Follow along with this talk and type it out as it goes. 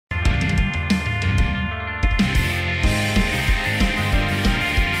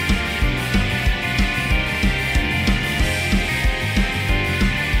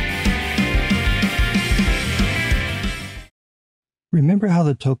Remember how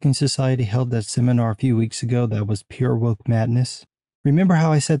the Tolkien Society held that seminar a few weeks ago that was pure woke madness? Remember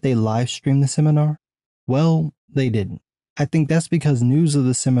how I said they live streamed the seminar? Well, they didn't. I think that's because news of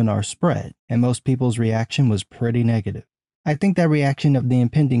the seminar spread, and most people's reaction was pretty negative. I think that reaction of the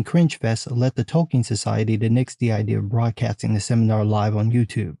impending Cringe Fest led the Tolkien Society to nix the idea of broadcasting the seminar live on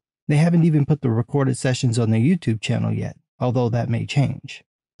YouTube. They haven't even put the recorded sessions on their YouTube channel yet, although that may change.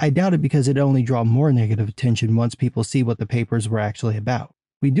 I doubt it because it'd only draw more negative attention once people see what the papers were actually about.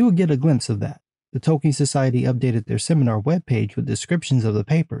 We do get a glimpse of that. The Tolkien Society updated their seminar webpage with descriptions of the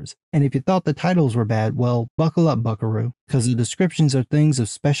papers, and if you thought the titles were bad, well, buckle up, buckaroo, because the descriptions are things of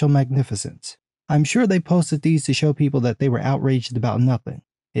special magnificence. I'm sure they posted these to show people that they were outraged about nothing.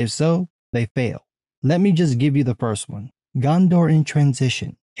 If so, they failed. Let me just give you the first one. Gondor in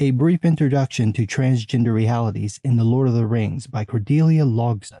Transition, a brief introduction to transgender realities in The Lord of the Rings by Cordelia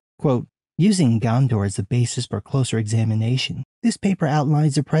Logson. Quote, using Gondor as a basis for closer examination, this paper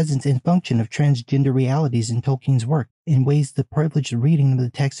outlines the presence and function of transgender realities in Tolkien's work in ways the privileged reading of the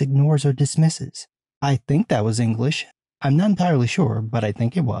text ignores or dismisses. I think that was English. I'm not entirely sure, but I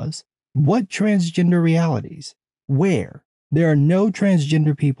think it was. What transgender realities? Where? There are no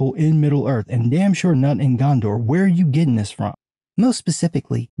transgender people in Middle-earth and damn sure none in Gondor. Where are you getting this from? Most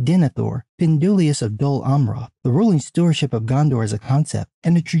specifically, Denethor, Findulius of Dol Amroth, the ruling stewardship of Gondor as a concept,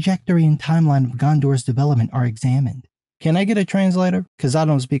 and the trajectory and timeline of Gondor's development are examined. Can I get a translator? Because I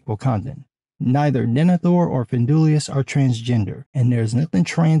don't speak Wakandan. Neither Denethor or Findulius are transgender, and there's nothing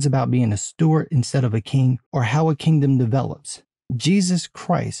trans about being a steward instead of a king or how a kingdom develops. Jesus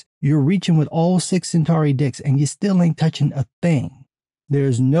Christ, you're reaching with all 6 Centauri dicks and you still ain't touching a thing.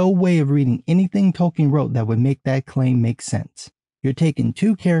 There's no way of reading anything Tolkien wrote that would make that claim make sense. You're taking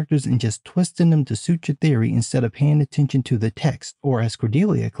 2 characters and just twisting them to suit your theory instead of paying attention to the text, or as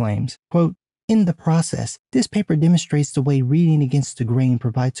Cordelia claims, quote, in the process, this paper demonstrates the way reading against the grain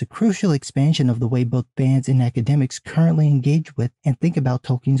provides a crucial expansion of the way both fans and academics currently engage with and think about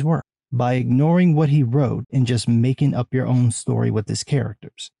Tolkien's work, by ignoring what he wrote and just making up your own story with his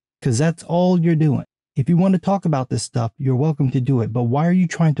characters. Because that's all you're doing. If you want to talk about this stuff, you're welcome to do it, but why are you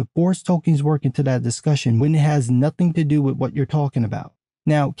trying to force Tolkien's work into that discussion when it has nothing to do with what you're talking about?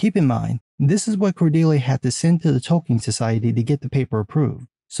 Now, keep in mind, this is what Cordelia had to send to the Tolkien Society to get the paper approved.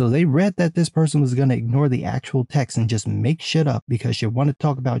 So they read that this person was going to ignore the actual text and just make shit up because you want to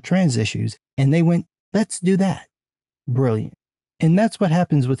talk about trans issues, and they went, let's do that. Brilliant. And that's what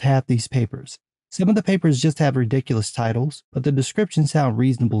happens with half these papers. Some of the papers just have ridiculous titles, but the descriptions sound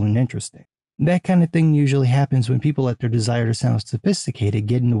reasonable and interesting. That kind of thing usually happens when people let their desire to sound sophisticated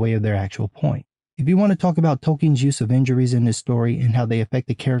get in the way of their actual point. If you want to talk about Tolkien's use of injuries in his story and how they affect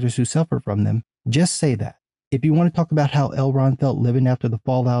the characters who suffer from them, just say that. If you want to talk about how Elrond felt living after the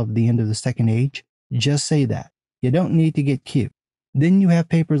fallout of the end of the Second Age, just say that. You don't need to get cute. Then you have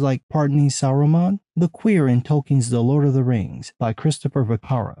papers like Pardoning Saruman, The Queer in Tolkien's The Lord of the Rings by Christopher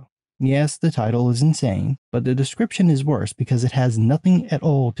Vaccaro. Yes, the title is insane, but the description is worse because it has nothing at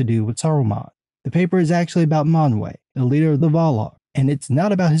all to do with Saruman. The paper is actually about Manwë, the leader of the Valar, and it's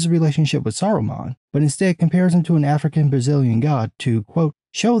not about his relationship with Saruman, but instead compares him to an African Brazilian god to, quote,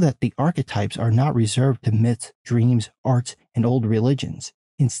 show that the archetypes are not reserved to myths, dreams, arts, and old religions.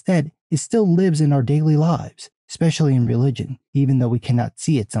 Instead, it still lives in our daily lives, especially in religion, even though we cannot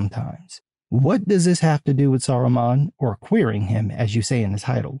see it sometimes. What does this have to do with Saruman, or queering him, as you say in the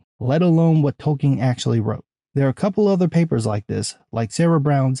title, let alone what Tolkien actually wrote? There are a couple other papers like this, like Sarah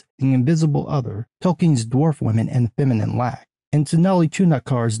Brown's The Invisible Other, Tolkien's Dwarf Women and the Feminine Lack, and Sonali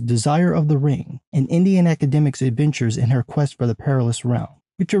Chunatkar's Desire of the Ring, and Indian academic's adventures in her quest for the perilous realm,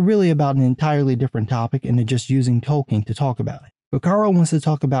 which are really about an entirely different topic and are just using Tolkien to talk about it. Vaccaro wants to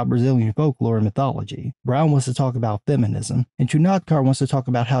talk about Brazilian folklore and mythology, Brown wants to talk about feminism, and Chunatkar wants to talk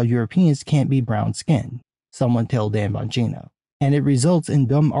about how Europeans can't be brown-skinned. Someone tell Dan Bongino. And it results in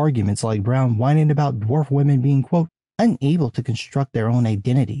dumb arguments like Brown whining about dwarf women being, quote, unable to construct their own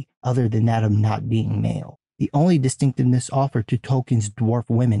identity other than that of not being male. The only distinctiveness offered to Tolkien's dwarf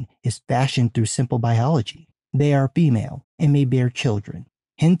women is fashioned through simple biology. They are female and may bear children,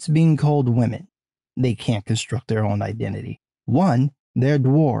 hence being called women. They can't construct their own identity. 1, they're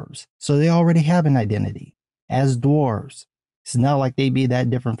dwarves, so they already have an identity. As dwarves, it's not like they'd be that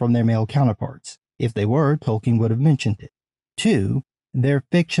different from their male counterparts. If they were, Tolkien would have mentioned it. 2, they're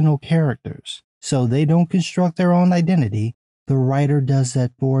fictional characters, so they don't construct their own identity. The writer does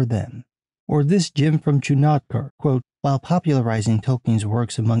that for them. Or this gem from Chunatkar, quote, while popularizing Tolkien's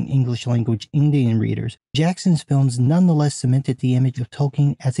works among English-language Indian readers, Jackson's films nonetheless cemented the image of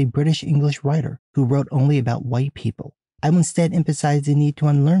Tolkien as a British English writer who wrote only about white people. I will instead emphasize the need to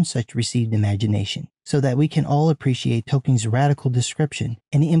unlearn such received imagination, so that we can all appreciate Tolkien's radical description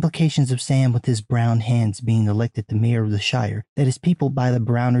and the implications of Sam with his brown hands being elected the mayor of the Shire that is peopled by the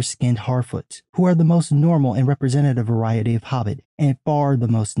browner-skinned Harfoots, who are the most normal and representative variety of Hobbit, and far the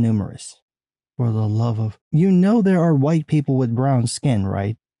most numerous. For the love of... You know there are white people with brown skin,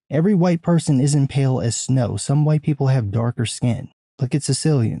 right? Every white person isn't pale as snow. Some white people have darker skin. Look at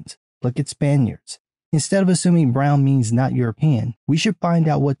Sicilians. Look at Spaniards. Instead of assuming brown means not European, we should find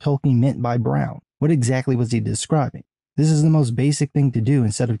out what Tolkien meant by brown. What exactly was he describing? This is the most basic thing to do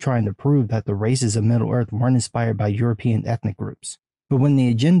instead of trying to prove that the races of Middle-earth weren't inspired by European ethnic groups. But when the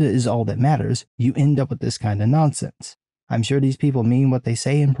agenda is all that matters, you end up with this kind of nonsense. I'm sure these people mean what they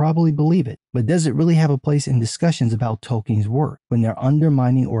say and probably believe it, but does it really have a place in discussions about Tolkien's work when they're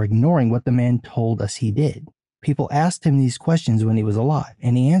undermining or ignoring what the man told us he did? People asked him these questions when he was alive,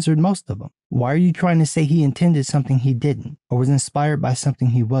 and he answered most of them. Why are you trying to say he intended something he didn't, or was inspired by something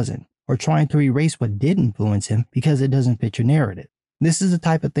he wasn't, or trying to erase what did influence him because it doesn't fit your narrative? This is the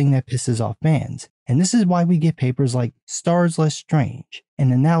type of thing that pisses off fans, and this is why we get papers like Stars Less Strange,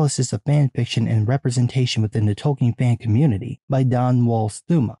 an analysis of fan fiction and representation within the Tolkien fan community by Dawn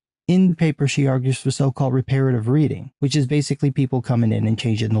Wall-Stuma. In the paper, she argues for so-called reparative reading, which is basically people coming in and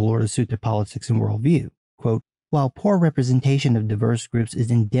changing the lore to suit their politics and worldview. Quote, while poor representation of diverse groups is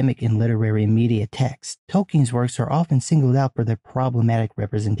endemic in literary and media texts, Tolkien's works are often singled out for their problematic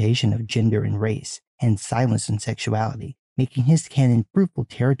representation of gender and race, and silence and sexuality, making his canon fruitful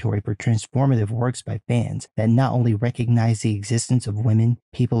territory for transformative works by fans that not only recognize the existence of women,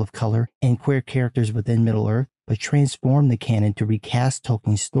 people of color, and queer characters within Middle-earth, but transform the canon to recast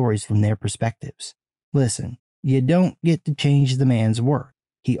Tolkien's stories from their perspectives. Listen, you don't get to change the man's work.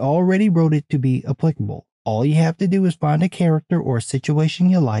 He already wrote it to be applicable. All you have to do is find a character or a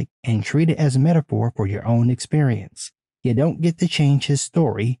situation you like and treat it as a metaphor for your own experience. You don't get to change his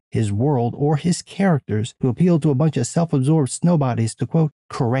story, his world, or his characters to appeal to a bunch of self-absorbed snowbodies to, quote,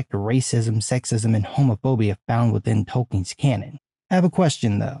 correct racism, sexism, and homophobia found within Tolkien's canon. I have a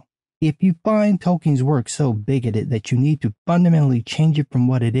question, though. If you find Tolkien's work so bigoted that you need to fundamentally change it from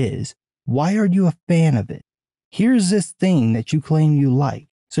what it is, why are you a fan of it? Here's this thing that you claim you like,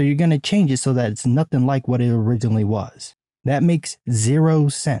 so you're going to change it so that it's nothing like what it originally was. That makes zero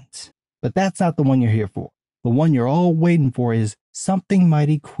sense. But that's not the one you're here for. The one you're all waiting for is Something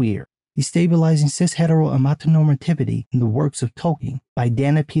Mighty Queer, Destabilizing Cis-Heteronormativity in the Works of Tolkien by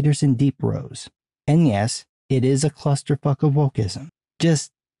Dana Peterson Deeprose. And yes, it is a clusterfuck of wokeism.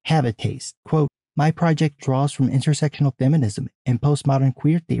 Just have a taste. Quote, my project draws from intersectional feminism and postmodern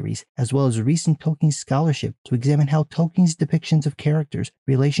queer theories, as well as recent Tolkien scholarship to examine how Tolkien's depictions of characters,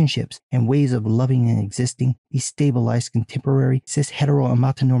 relationships, and ways of loving and existing destabilize contemporary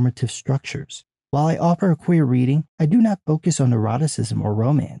cis-heteronormative structures. While I offer a queer reading, I do not focus on eroticism or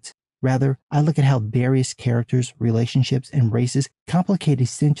romance. Rather, I look at how various characters, relationships, and races complicate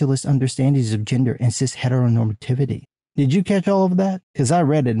essentialist understandings of gender and cis-heteronormativity. Did you catch all of that? Because I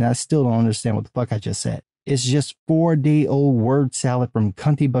read it and I still don't understand what the fuck I just said. It's just 4D old word salad from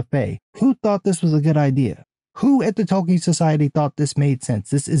Cunty Buffet. Who thought this was a good idea? Who at the Tolkien Society thought this made sense?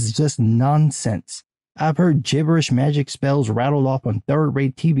 This is just nonsense. I've heard gibberish magic spells rattled off on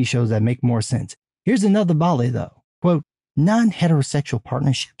third-rate TV shows that make more sense. Here's another volley though. Quote, non-heterosexual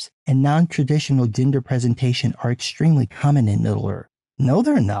partnerships and non-traditional gender presentation are extremely common in Middle-earth. No,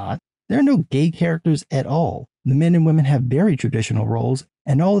 they're not. There are no gay characters at all. The men and women have very traditional roles,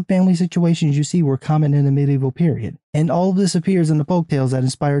 and all the family situations you see were common in the medieval period, and all of this appears in the folktales that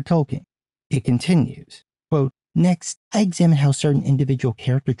inspired Tolkien. It continues, quote, next, I examine how certain individual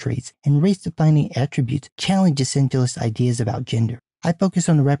character traits and race-defining attributes challenge essentialist ideas about gender. I focus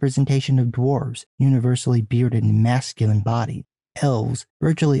on the representation of dwarves, universally bearded and masculine-bodied, elves,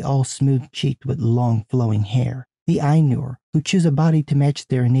 virtually all smooth-cheeked with long flowing hair, the Ainur, who choose a body to match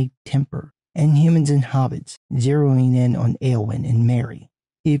their innate temper, and humans and hobbits, zeroing in on Eowyn and Merry.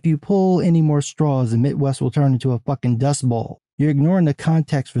 If you pull any more straws, the Midwest will turn into a fucking dust bowl. You're ignoring the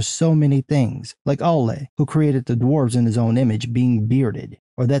context for so many things, like Alle, who created the dwarves in his own image, being bearded,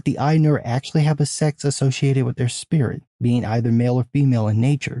 or that the Ainur actually have a sex associated with their spirit, being either male or female in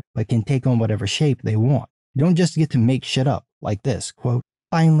nature, but can take on whatever shape they want. You don't just get to make shit up, like this, quote,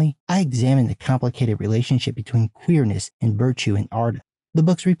 finally, I examine the complicated relationship between queerness and virtue in art. The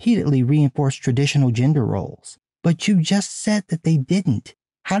books repeatedly reinforce traditional gender roles. But you just said that they didn't.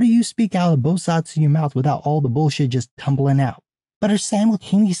 How do you speak out of both sides of your mouth without all the bullshit just tumbling out? But are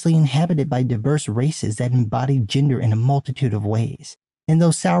simultaneously inhabited by diverse races that embody gender in a multitude of ways. And though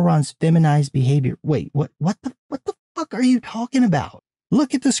Sauron's feminized behavior... Wait, what the fuck are you talking about?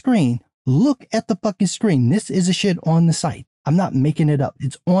 Look at the screen. Look at the fucking screen. This is a shit on the site. I'm not making it up.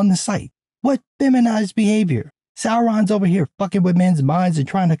 It's on the site. What feminized behavior? Sauron's over here fucking with men's minds and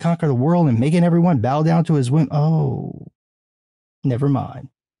trying to conquer the world and making everyone bow down to his whim. Oh, never mind.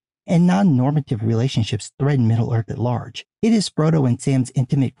 And non-normative relationships threaten Middle-earth at large. It is Frodo and Sam's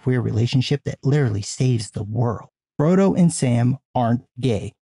intimate queer relationship that literally saves the world. Frodo and Sam aren't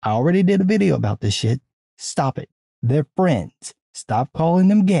gay. I already did a video about this shit. Stop it. They're friends. Stop calling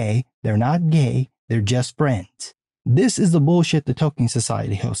them gay. They're not gay. They're just friends. This is the bullshit the Tolkien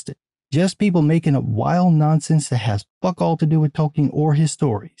Society hosted. Just people making up wild nonsense that has fuck all to do with Tolkien or his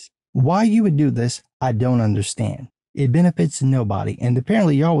stories. Why you would do this, I don't understand. It benefits nobody, and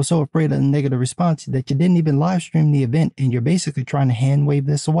apparently y'all were so afraid of the negative response that you didn't even live stream the event, and you're basically trying to hand wave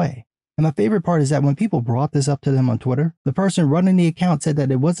this away. And my favorite part is that when people brought this up to them on Twitter, the person running the account said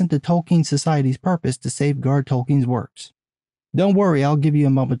that it wasn't the Tolkien Society's purpose to safeguard Tolkien's works. Don't worry, I'll give you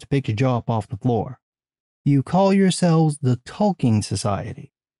a moment to pick your jaw up off the floor. You call yourselves the Tolkien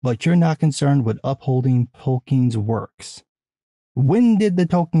Society, but you're not concerned with upholding Tolkien's works. When did the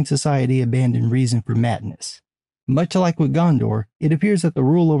Tolkien Society abandon reason for madness? Much like with Gondor, it appears that the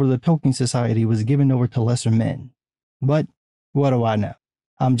rule over the Tolkien Society was given over to lesser men. But what do I know?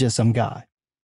 I'm just some guy.